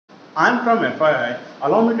I'm from FII.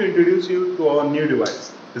 Allow me to introduce you to our new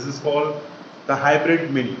device. This is called the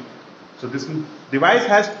Hybrid Mini. So this device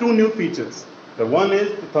has two new features. The one is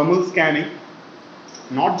the thermal scanning,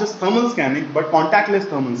 not just thermal scanning but contactless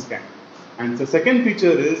thermal scanning. And the second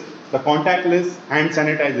feature is the contactless hand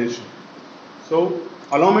sanitization. So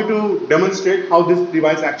allow me to demonstrate how this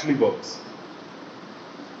device actually works.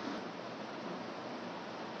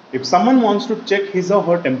 If someone wants to check his or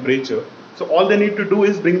her temperature, so all they need to do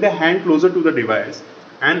is bring their hand closer to the device,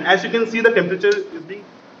 and as you can see, the temperature is being.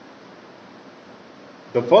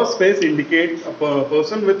 The first phase indicates a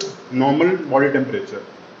person with normal body temperature.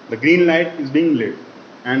 The green light is being lit,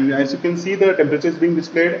 and as you can see, the temperature is being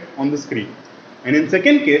displayed on the screen. And in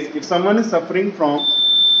second case, if someone is suffering from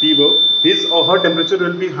fever, his or her temperature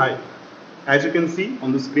will be high. As you can see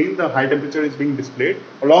on the screen, the high temperature is being displayed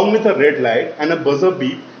along with a red light and a buzzer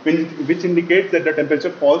beep which indicates that the temperature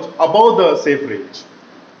falls above the safe range.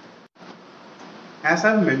 As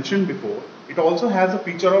I've mentioned before, it also has a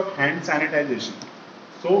feature of hand sanitization.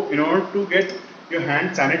 So in order to get your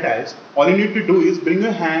hand sanitized, all you need to do is bring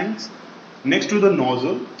your hands next to the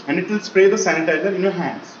nozzle and it will spray the sanitizer in your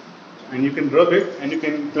hands. And you can rub it and you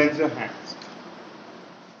can cleanse your hands.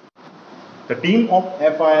 The team of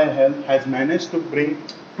FII Health has managed to bring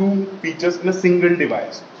two features in a single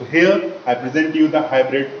device. So here I present you the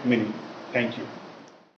Hybrid Mini. Thank you.